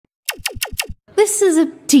This is a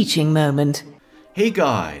teaching moment. Hey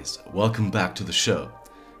guys, welcome back to the show.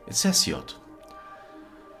 It's Hesiod.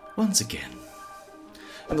 Once again.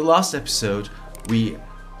 In the last episode, we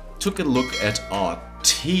took a look at our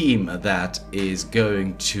team that is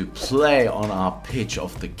going to play on our pitch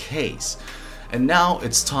of the case. And now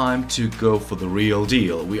it's time to go for the real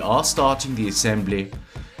deal. We are starting the assembly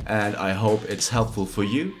and I hope it's helpful for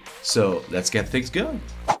you. So let's get things going.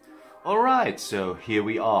 Alright, so here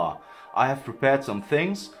we are. I have prepared some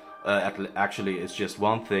things. Actually, it's just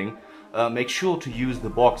one thing. Make sure to use the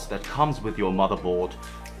box that comes with your motherboard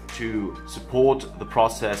to support the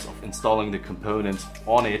process of installing the components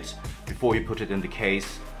on it before you put it in the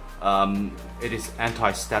case. It is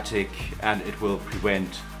anti-static and it will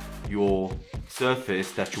prevent your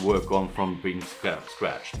surface that you work on from being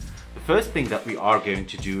scratched. The first thing that we are going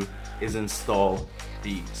to do is install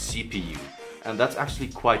the CPU, and that's actually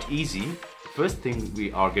quite easy. The first thing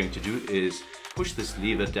we are going to do is push this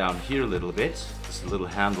lever down here a little bit, this little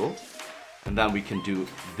handle, and then we can do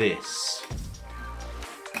this.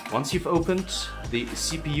 Once you've opened the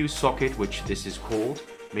CPU socket, which this is called,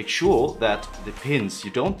 make sure that the pins,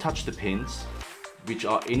 you don't touch the pins which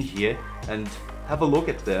are in here, and have a look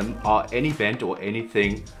at them. Are any bent or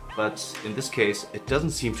anything? But in this case it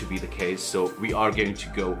doesn't seem to be the case, so we are going to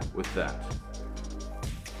go with that.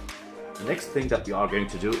 The next thing that we are going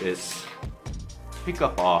to do is pick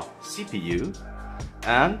up our CPU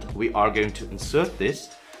and we are going to insert this.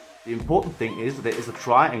 The important thing is there is a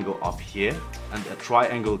triangle up here and a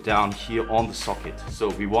triangle down here on the socket, so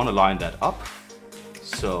we want to line that up.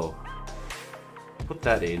 So put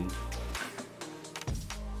that in.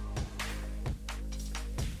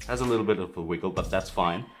 Has a little bit of a wiggle, but that's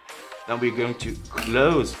fine. Then we're going to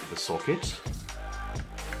close the socket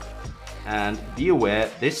and be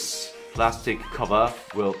aware this plastic cover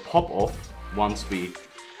will pop off once we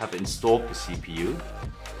have installed the CPU.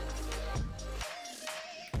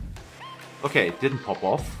 Okay, it didn't pop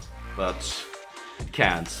off, but it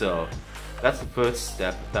can, so that's the first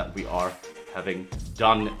step that we are having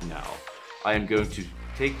done now. I am going to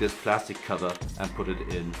take this plastic cover and put it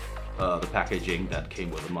in the packaging that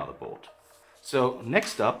came with the motherboard. So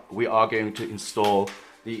next up we are going to install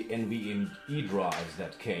the NVMe drives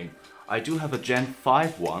that came. I do have a Gen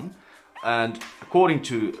 5 one, and according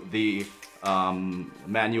to the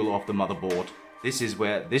manual of the motherboard, this is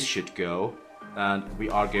where this should go, and we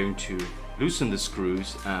are going to loosen the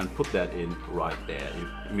screws and put that in right there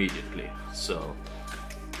immediately. So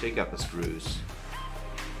take out the screws.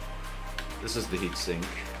 This is the heatsink.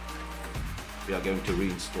 We are going to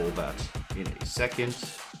reinstall that in a second.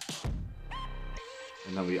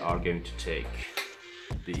 And then we are going to take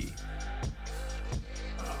the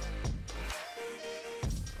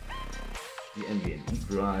NVMe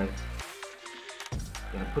drive.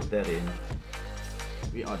 Gonna put that in.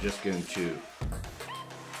 We are just going to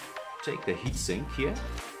take the heatsink here.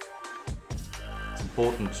 It's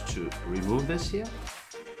important to remove this here,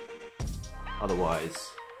 otherwise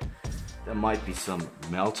there might be some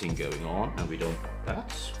melting going on and we don't want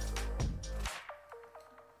that.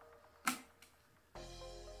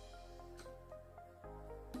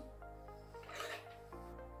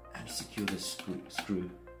 And secure this screw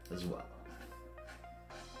as well.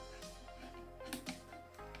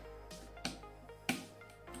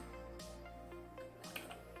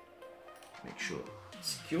 Make sure it's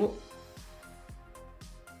secure.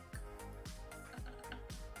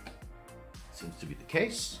 Seems to be the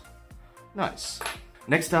case. Nice.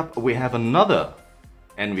 Next up we have another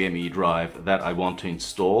NVMe drive that I want to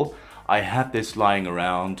install. I have this lying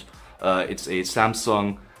around. It's a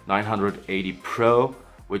Samsung 980 Pro,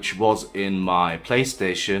 which was in my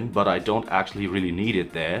PlayStation, but I don't actually really need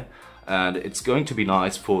it there. And it's going to be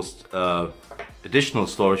nice for additional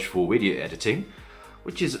storage for video editing,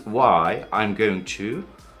 which is why I'm going to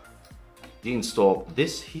deinstall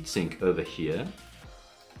this heatsink over here.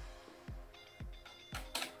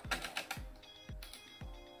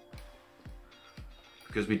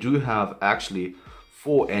 Because we do have actually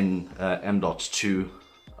 4 M.2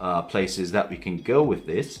 places that we can go with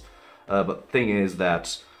this. But the thing is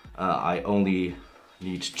that I only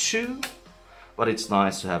need 2, but it's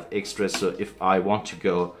nice to have extras, so if I want to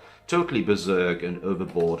go totally berserk and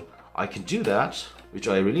overboard, I can do that, which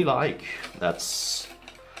I really like. That's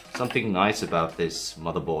something nice about this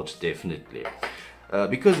motherboard, definitely.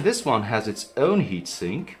 Because this one has its own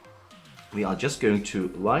heatsink, we are just going to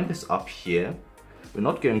line this up here. We're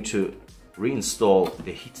not going to reinstall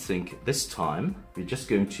the heatsink this time. We're just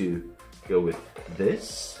going to go with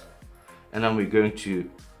this, and then we're going to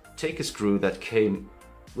take a screw that came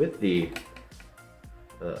with the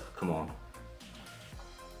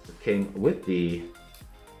came with the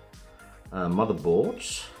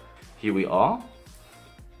motherboard. Here we are.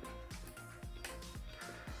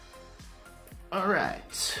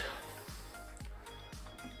 Alright.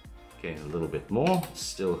 Okay, a little bit more,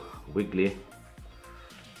 still wiggly,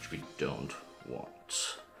 which we don't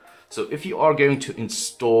want. So if you are going to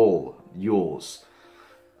install yours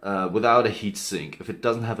without a heatsink, if it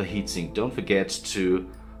doesn't have a heatsink, don't forget to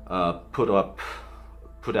put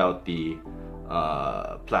out the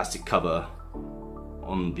plastic cover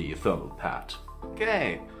on the thermal pad.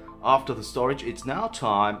 Okay, after the storage, it's now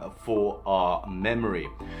time for our memory,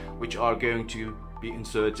 which are going to be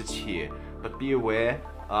inserted here. But be aware,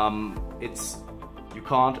 you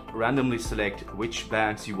can't randomly select which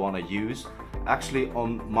banks you want to use. Actually,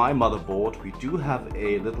 on my motherboard, we do have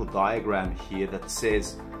a little diagram here that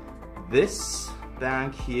says this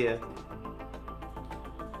bank here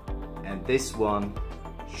and this one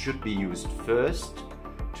should be used first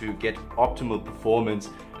to get optimal performance.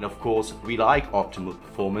 And of course, we like optimal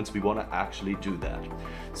performance, we want to actually do that.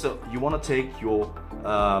 So you want to take your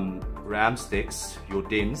RAM sticks, your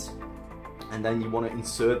DIMMs, and then you want to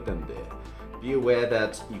insert them there. Be aware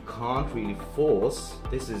that you can't really force,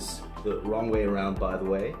 this is the wrong way around by the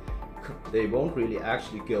way, they won't really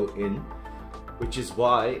actually go in, which is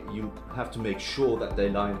why you have to make sure that they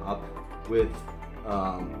line up with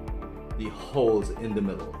the holes in the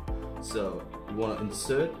middle. So you want to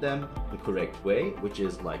insert them the correct way, which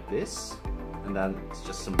is like this, and then it's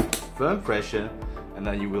just some firm pressure, and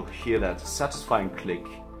then you will hear that satisfying click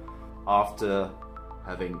after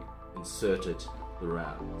having inserted the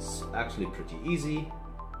RAM. It's actually pretty easy.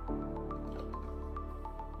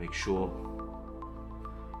 Make sure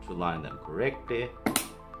to line them correctly,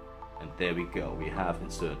 and there we go, we have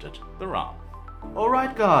inserted the RAM.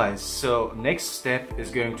 Alright guys, so next step is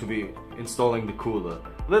going to be installing the cooler.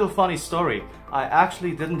 Little funny story, I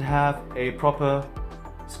actually didn't have a proper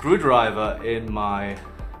screwdriver in my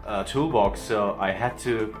toolbox, so I had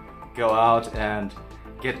to go out and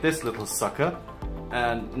get this little sucker,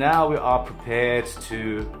 and now we are prepared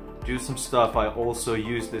to do some stuff. I also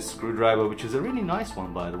use this screwdriver, which is a really nice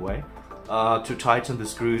one by the way, to tighten the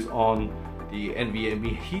screws on the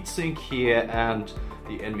NVMe heatsink here and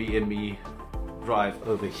the NVMe drive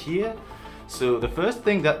over here. So the first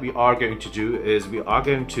thing that we are going to do is we are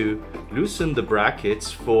going to loosen the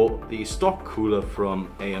brackets for the stock cooler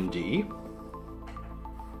from AMD.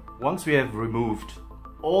 Once we have removed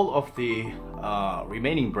all of the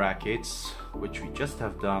remaining brackets, which we just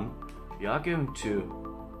have done, we are going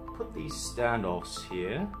to put these standoffs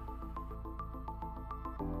here.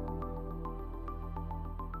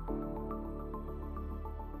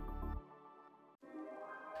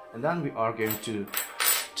 And then we are going to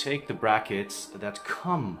take the brackets that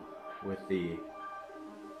come with the...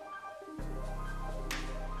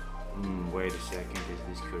 wait a second, is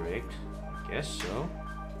this correct? I guess so.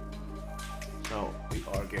 So we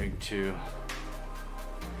are going to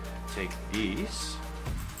take these,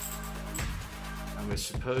 and we're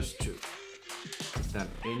supposed to put them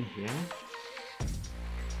in here.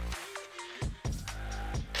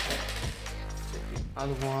 Take the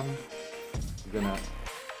other one. We're gonna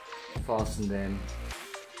fasten them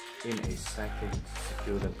in a second,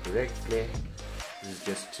 secure them correctly. This is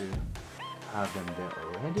just to have them there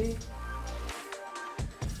already.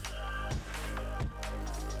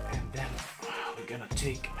 And then we're gonna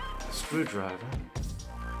take a screwdriver,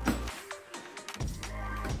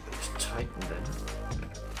 just tighten them,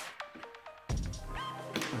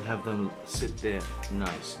 and have them sit there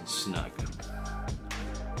nice and snug.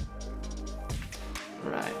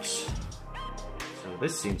 Right, so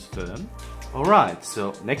this seems firm. Alright,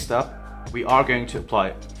 so next up we are going to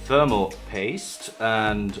apply thermal paste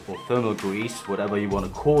or thermal grease, whatever you want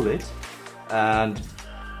to call it, and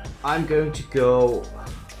I'm going to go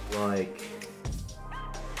like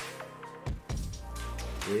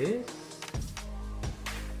this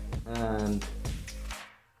and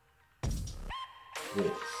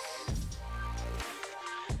this.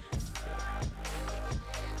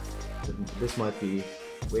 This might be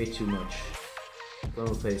way too much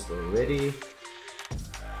thermal paste already.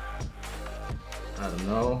 I don't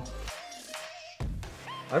know.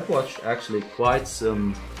 I've watched actually quite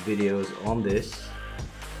some videos on this,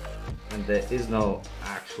 and there is no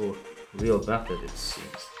actual real method, it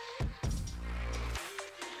seems.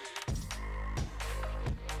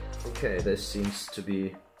 Okay, this seems to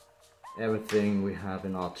be everything we have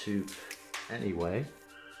in our tube anyway.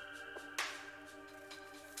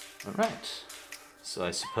 Alright, so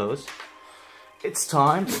I suppose it's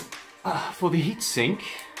time for the heatsink.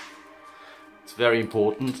 It's very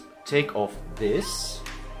important. Take off this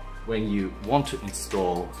when you want to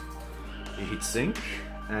install a heatsink,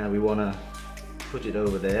 and we want to put it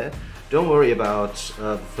over there. Don't worry about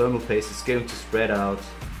the thermal paste, it's going to spread out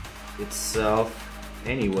itself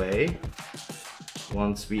anyway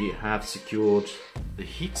once we have secured the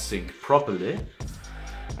heatsink properly.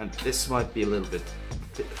 And this might be a little bit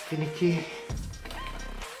finicky.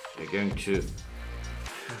 We're going to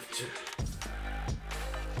have to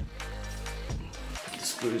put the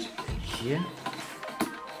screws in here.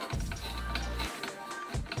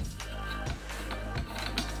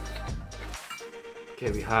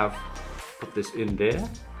 Okay, we have put this in there,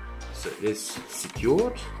 so it's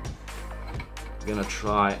secured. We're gonna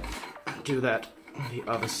try and do that on the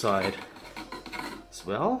other side as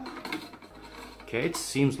well. Okay, it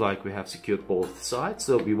seems like we have secured both sides,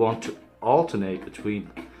 so we want to alternate between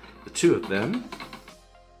the two of them.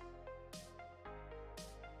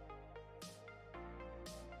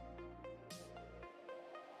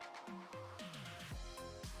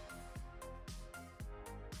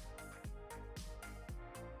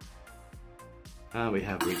 And we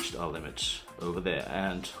have reached our limit over there,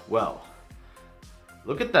 and well,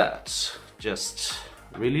 look at that, just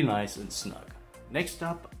really nice and snug. Next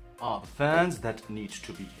up are the fans that need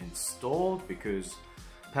to be installed, because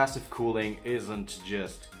passive cooling isn't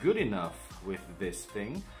just good enough with this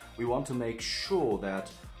thing. We want to make sure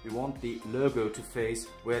that we want the logo to face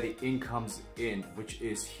where the ink comes in, which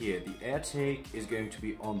is here. The air take is going to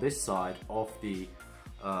be on this side of the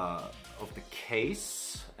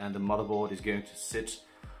case, and the motherboard is going to sit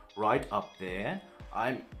right up there.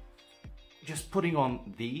 I'm just putting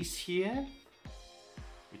on these here,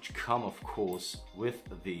 which come of course with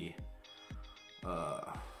the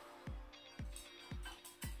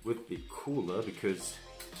cooler, because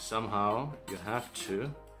somehow you have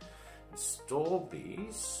to install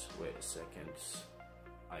these. Wait a second,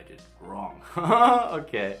 I did wrong.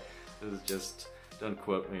 Okay, this is just, don't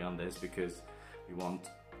quote me on this, because we want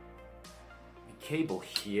the cable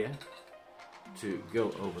here to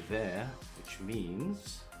go over there, which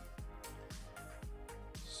means,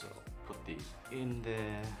 so put these in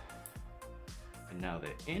there, and now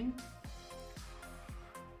they're in,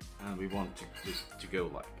 and we want this to go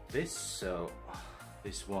like this. So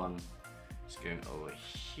this one is going over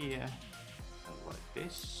here and like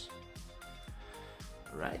this.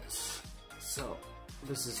 Right, so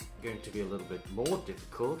this is going to be a little bit more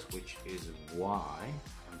difficult, which is why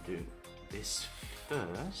I'm doing this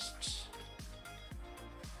first.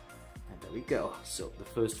 And there we go. So the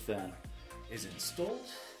first fan is installed.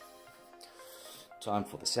 Time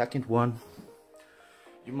for the second one.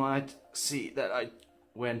 You might see that I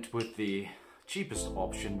went with the cheapest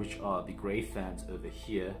option, which are the gray fans over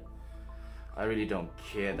here. I really don't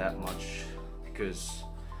care that much, because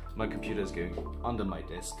my computer is going under my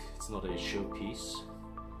desk. It's not a showpiece.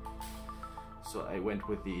 So I went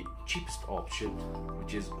with the cheapest option,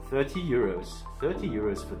 which is 30 euros. 30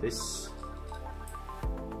 euros for this.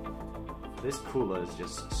 This cooler is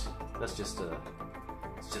just,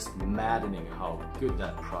 it's just maddening how good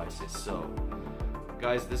that price is. So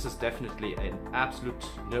guys, this is definitely an absolute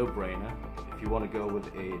no-brainer if you want to go with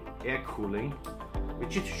a air cooling,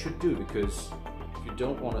 which you should do, because if you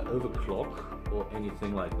don't want to overclock or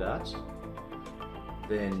anything like that,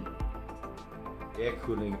 then air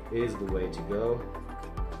cooling is the way to go.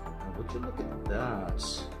 And would you look at that?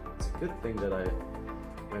 It's a good thing that I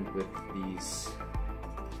went with these.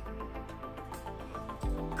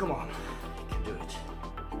 Come on, you can do it.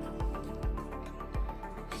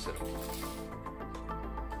 So,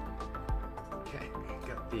 okay,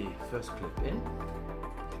 got the first clip in.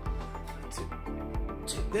 To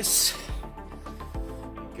take this,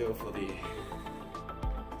 go for the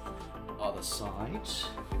other side.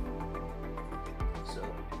 So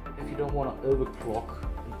if you don't want to overclock,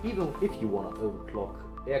 and even if you want to overclock,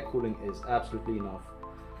 air cooling is absolutely enough.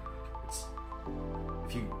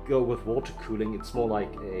 If you go with water cooling, it's more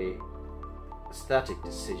like a static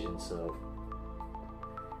decision. So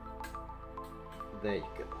there you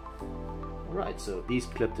go. Alright, so these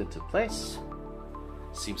clipped into place.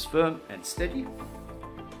 Seems firm and steady,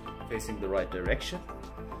 facing the right direction.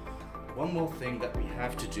 One more thing that we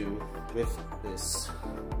have to do with this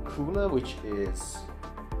cooler, which is,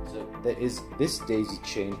 so there is this daisy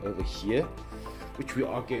chain over here, which we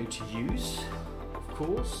are going to use, of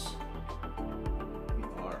course. We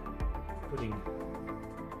are putting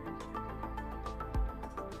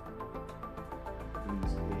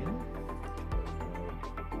these in.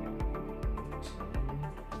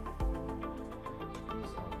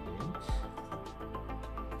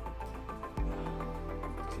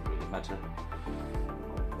 Matter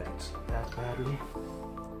that badly.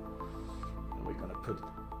 And we're gonna put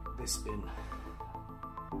this in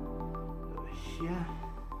over here.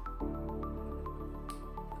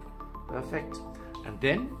 Perfect. And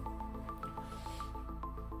then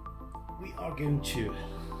we are going to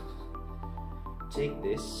take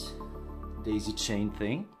this daisy chain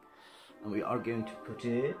thing and we are going to put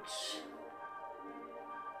it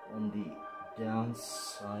on the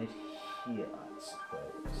downside here, I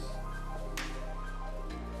suppose.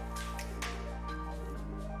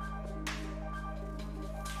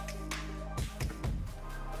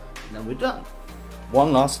 Now we're done.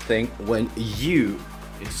 One last thing, when you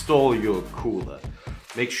install your cooler,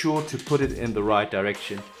 make sure to put it in the right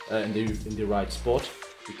direction, in the right spot,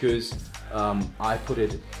 because I put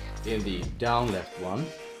it in the down left one,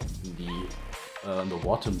 in the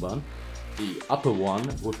bottom one. The upper one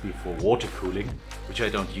would be for water cooling, which I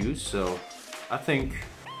don't use, so I think,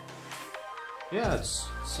 yeah, it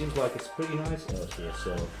seems like it's pretty nice out here,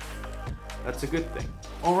 so that's a good thing.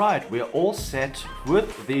 Alright, we are all set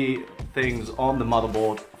with the things on the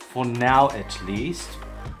motherboard, for now at least.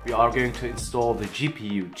 We are going to install the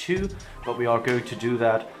GPU too, but we are going to do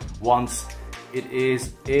that once it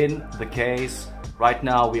is in the case. Right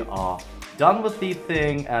now we are done with the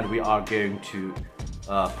thing and we are going to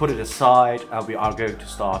put it aside and we are going to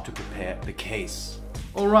start to prepare the case.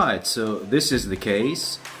 Alright, so this is the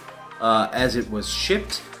case as it was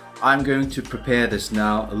shipped. I'm going to prepare this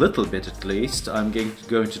now a little bit at least. I'm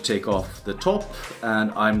going to take off the top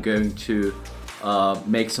and I'm going to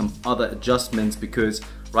make some other adjustments because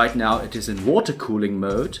right now it is in water cooling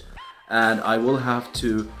mode and I will have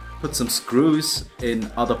to put some screws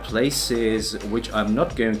in other places which I'm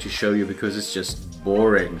not going to show you because it's just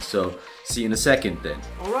boring. So see you in a second then.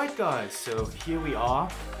 Alright guys, so here we are.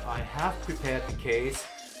 I have prepared the case.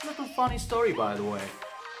 A little funny story by the way.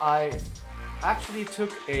 I actually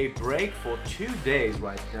took a break for 2 days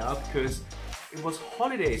right now because it was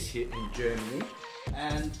holidays here in Germany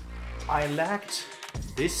and I lacked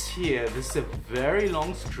this here. This is a very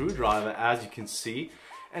long screwdriver as you can see,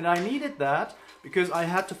 and I needed that because I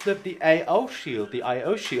had to flip the IO shield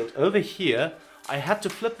over here. I had to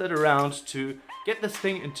flip that around to get this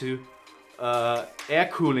thing into air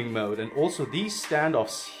cooling mode, and also these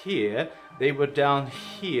standoffs here, they were down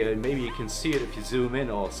here. Maybe you can see it if you zoom in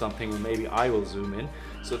or something, or maybe I will zoom in.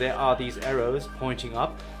 So there are these arrows pointing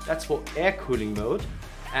up. That's for air cooling mode,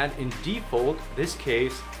 and in default this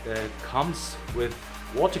case comes with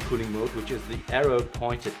water cooling mode, which is the arrow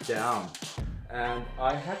pointed down. And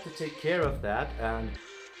I had to take care of that, and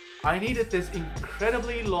I needed this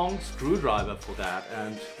incredibly long screwdriver for that,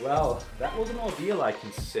 and well, that was an ordeal, I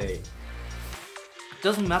can say.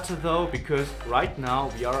 Doesn't matter though, because right now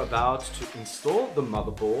we are about to install the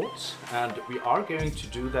motherboard and we are going to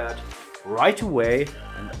do that right away,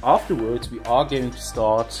 and afterwards we are going to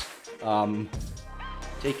start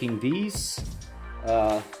taking these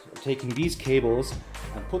cables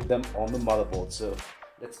and put them on the motherboard. So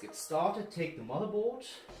let's get started. Take the motherboard,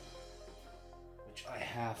 which I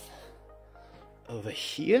have over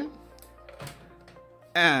here,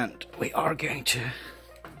 and we are going to...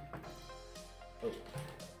 Oh,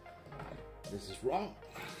 this is wrong.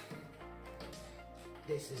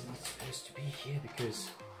 This is not supposed to be here because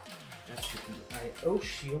that's what the IO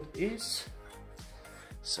shield is.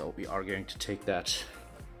 So we are going to take that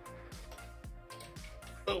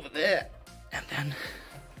over there, and then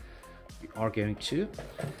we are going to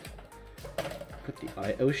put the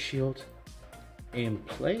IO shield in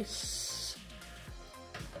place,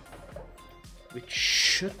 which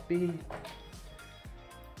should be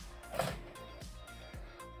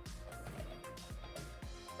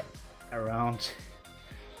around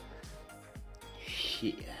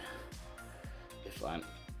here, if I'm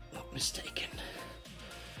not mistaken.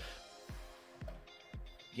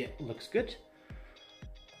 Yeah, looks good.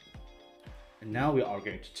 And now we are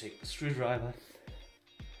going to take the screwdriver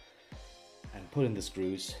and put in the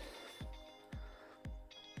screws.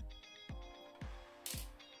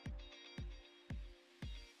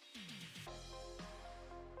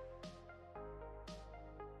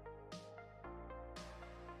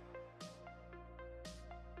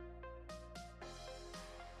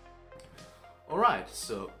 Alright,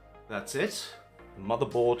 so that's it. The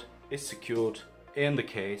motherboard is secured in the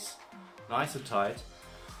case, nice and tight.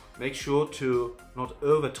 Make sure to not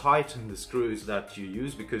over tighten the screws that you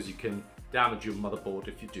use because you can damage your motherboard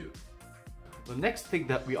if you do. The next thing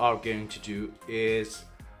that we are going to do is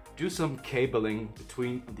do some cabling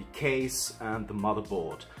between the case and the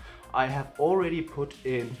motherboard. I have already put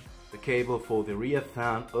in the cable for the rear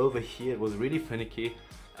fan over here. It was really finicky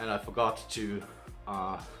and I forgot to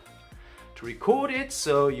record it,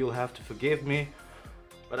 so you'll have to forgive me.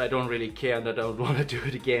 but I don't really care and I don't want to do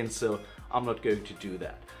it again, so I'm not going to do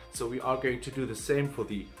that. So we are going to do the same for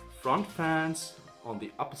the front fans on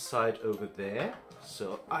the upper side over there.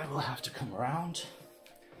 So I will have to come around.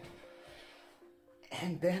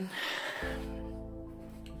 And then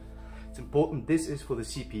it's important, this is for the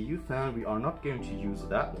CPU fan. We are not going to use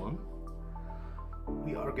that one.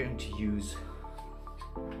 We are going to use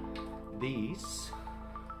these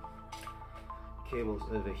cables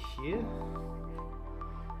over here,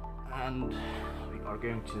 and we are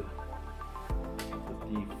going to put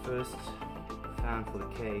the first fan for the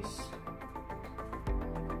case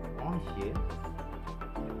on here,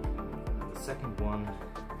 and the second one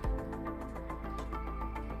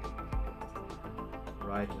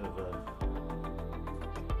right over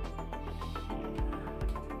here.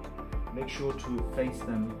 Make sure to face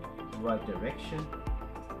them the right direction.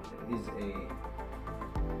 There is a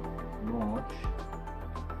notch.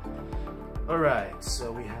 Alright,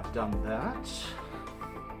 so we have done that.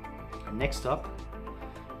 Next up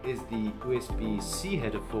is the USB-C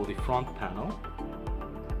header for the front panel.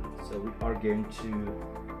 So we are going to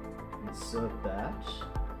insert that.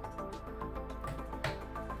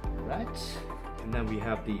 Right, and then we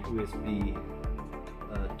have the USB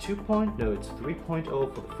 2.0, no, it's 3.0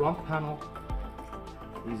 for the front panel.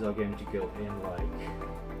 These are going to go in like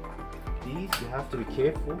these. You have to be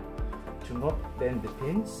careful to not bend the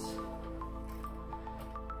pins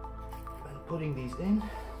when putting these in.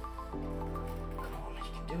 Come on, you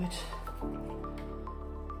can do it.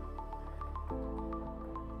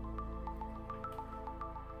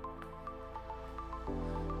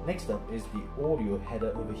 Next up is the audio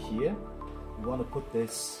header over here. You want to put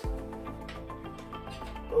this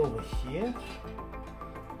over here,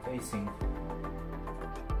 facing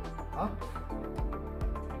up.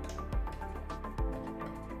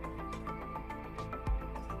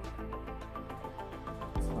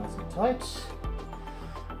 It's nice and tight.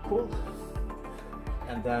 Cool.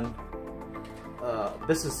 And then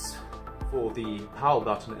this is for the power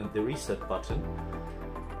button and the reset button.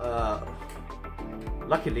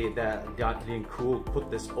 Luckily that Guardian Cool put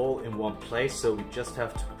this all in one place, so we just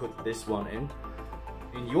have to put this one in.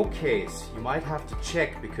 In your case, you might have to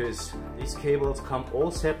check because these cables come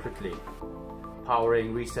all separately,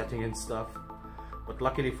 powering, resetting and stuff. But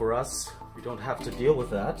luckily for us, we don't have to deal with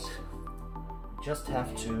that. We just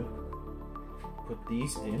have to put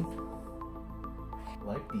these in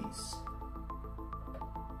like these.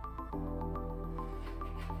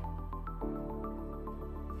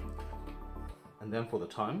 And then for the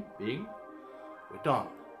time being, we're done.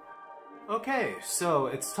 Okay, so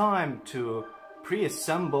it's time to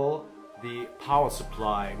pre-assemble the power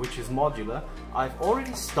supply, which is modular. I've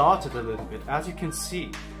already started a little bit. As you can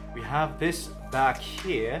see, we have this back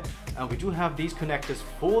here, and we do have these connectors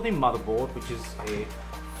for the motherboard, which is a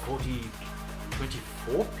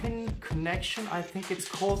 24 pin connection, I think it's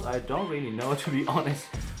called. I don't really know, to be honest,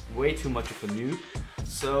 way too much of a noob.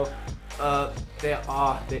 So there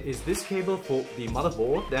is this cable for the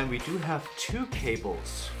motherboard, then we do have two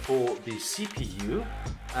cables for the CPU,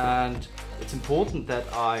 and it's important that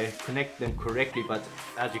I connect them correctly, but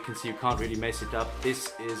as you can see, you can't really mess it up.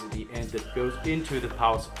 This is the end that goes into the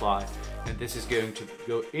power supply, and this is going to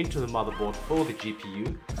go into the motherboard for the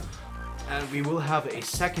GPU. And we will have a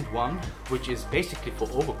second one, which is basically for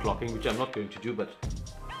overclocking, which I'm not going to do, but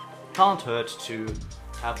can't hurt to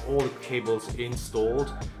have all the cables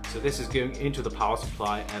installed. So this is going into the power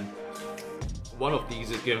supply, and one of these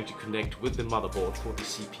is going to connect with the motherboard for the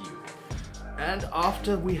CPU. And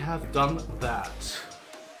after we have done that,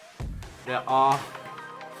 there are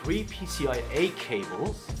three PCIe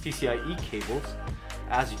cables.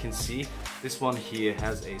 As you can see, this one here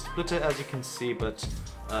has a splitter, as you can see, but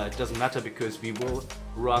it doesn't matter because we will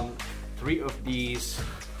run three of these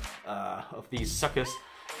suckers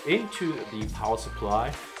into the power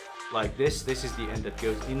supply like this. This is the end that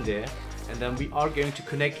goes in there, and then we are going to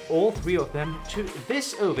connect all three of them to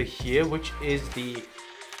this over here, which is the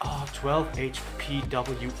 12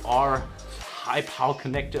 HPWR high power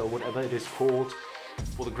connector, or whatever it is called,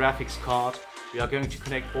 for the graphics card. We are going to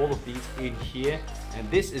connect all of these in here, and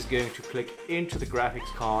this is going to click into the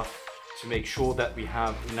graphics card to make sure that we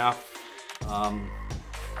have enough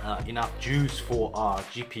juice for our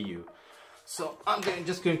GPU. So I'm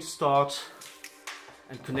just going to start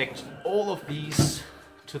and connect all of these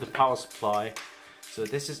to the power supply. So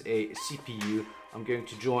this is a CPU. I'm going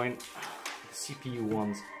to join the CPU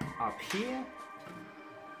ones up here,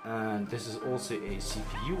 and this is also a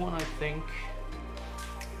CPU one, I think.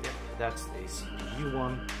 Yep, that's a CPU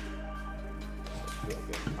one. So we are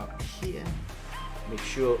going up here. Make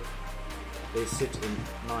sure they sit in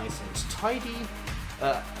nice and tidy.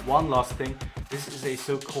 one last thing. This is a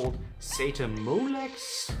so-called SATA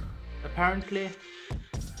Molex, apparently.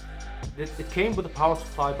 It came with a power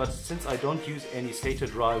supply, but since I don't use any SATA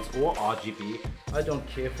drives or RGB, I don't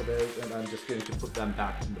care for those, and I'm just going to put them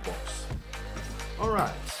back in the box.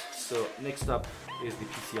 Alright, so next up is the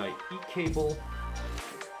PCIe cable.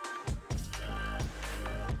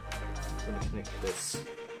 I'm going to connect this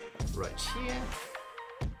right here.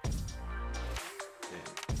 Then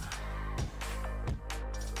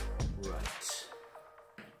right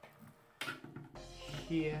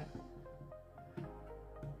here.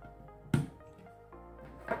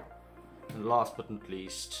 And last but not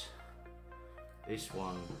least, this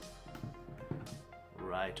one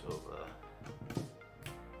right over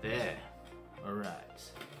there. Alright,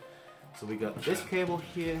 so we got this cable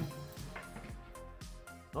here,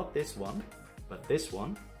 not this one, but this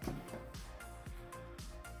one,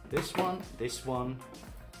 this one, this one,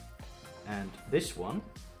 and this one.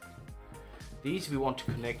 These we want to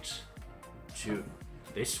connect to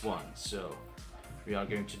this one, so we are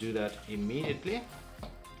going to do that immediately,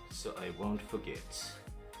 so I won't forget.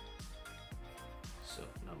 So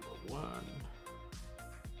number one,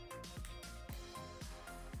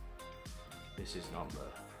 this is number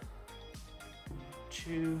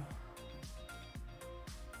two,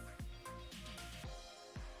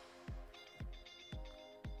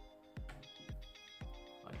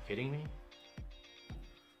 are you kidding me?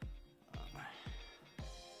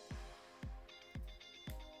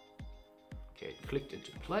 Okay, it clicked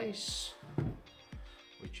into place,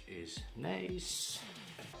 which is nice.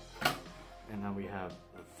 And now we have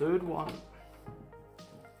the third one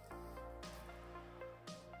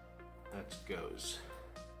that goes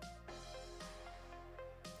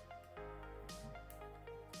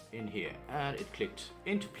in here, and it clicked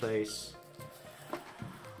into place.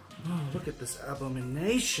 Oh, look at this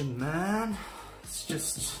abomination, man. It's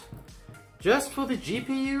just for the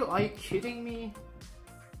GPU? Are you kidding me?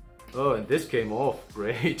 Oh, and this came off.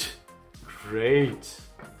 Great. Great.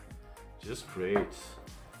 Just great.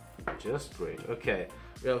 Just great. Okay,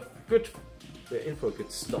 we're in for a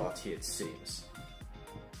good start here, it seems.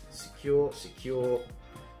 Secure, secure,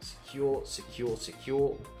 secure, secure,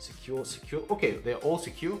 secure, secure, secure. Okay, they're all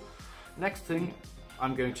secure. Next thing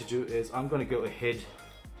I'm going to do is I'm going to go ahead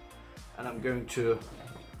and I'm going to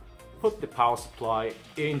put the power supply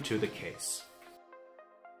into the case.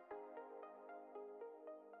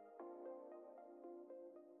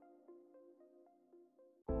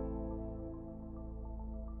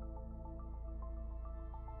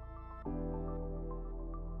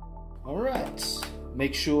 Alright,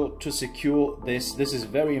 make sure to secure this. This is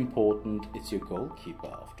very important. It's your goalkeeper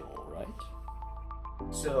after all,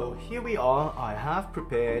 right? So here we are. I have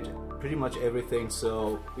prepared pretty much everything.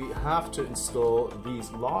 So we have to install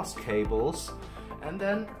these last cables, and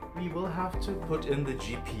then we will have to put in the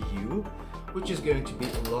GPU, which is going to be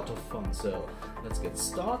a lot of fun. So let's get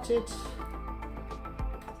started.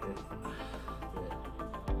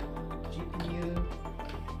 GPU.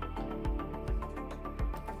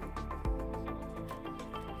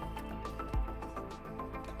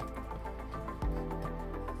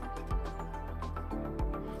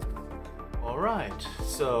 Alright,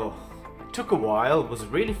 so it took a while, it was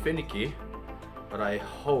really finicky, but I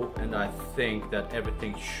hope and I think that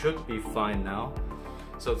everything should be fine now.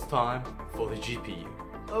 So it's time for the GPU.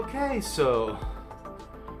 Okay, so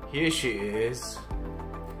here she is.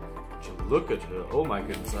 Would you look at her? Oh my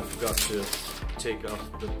goodness, I forgot to take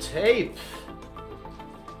off the tape.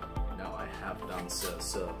 Now I have done so.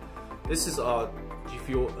 So this is our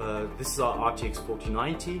GPU, this is our RTX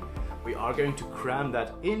 4090. We are going to cram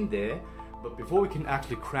that in there. But before we can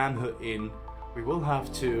actually cram her in, we will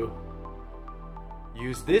have to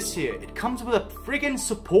use this here. It comes with a friggin'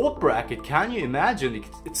 support bracket, can you imagine?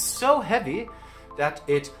 It's so heavy that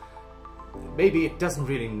maybe it doesn't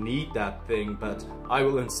really need that thing, but I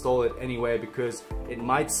will install it anyway because it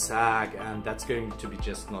might sag and that's going to be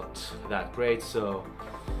just not that great. So,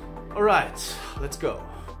 alright, let's go.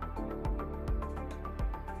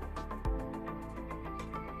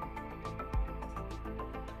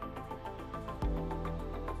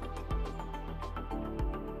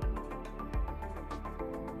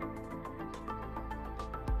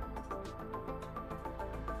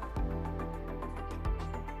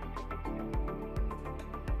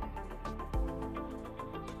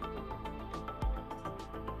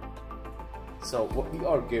 So what we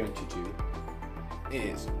are going to do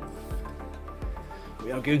is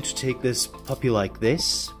we are going to take this puppy like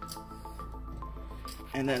this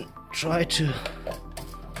and then try to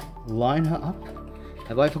line her up.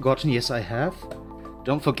 Have I forgotten? Yes, I have.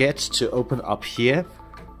 Don't forget to open up here.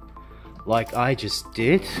 like I just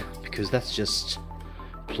did, because that's just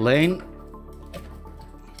plain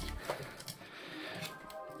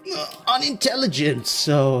unintelligent,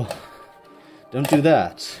 so don't do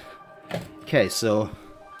that. Okay, so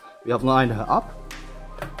we have lined her up.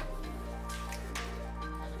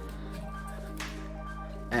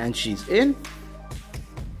 And she's in,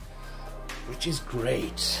 which is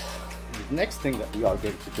great. The next thing that we are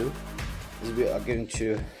going to do is we are going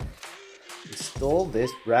to install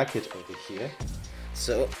this bracket over here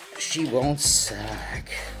so she won't sag.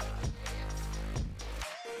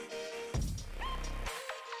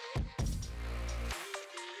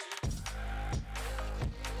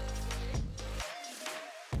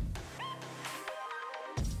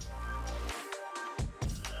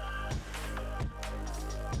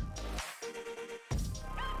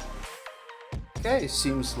 Okay,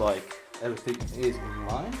 seems like everything is in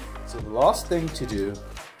line. So the last thing to do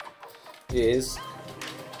is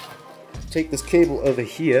take this cable over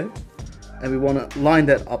here, and we want to line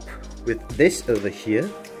that up with this over here,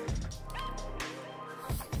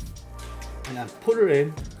 and then put her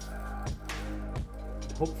in.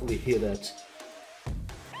 Hopefully hear that.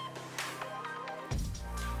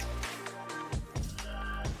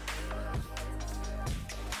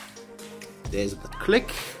 There's the click.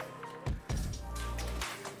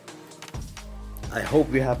 I hope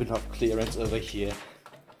we have enough clearance over here,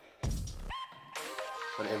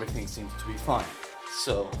 but everything seems to be fine.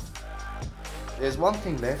 So there's one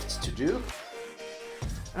thing left to do,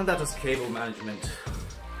 and that is cable management.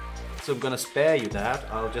 So I'm gonna spare you that.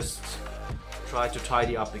 I'll just try to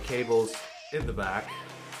tidy up the cables in the back.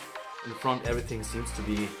 In the front everything seems to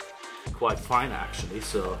be quite fine actually,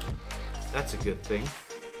 so that's a good thing.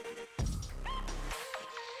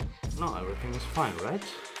 No, everything is fine, right?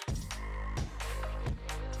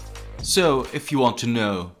 So, if you want to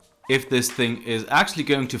know if this thing is actually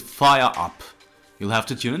going to fire up, you'll have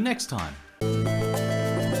to tune in next time.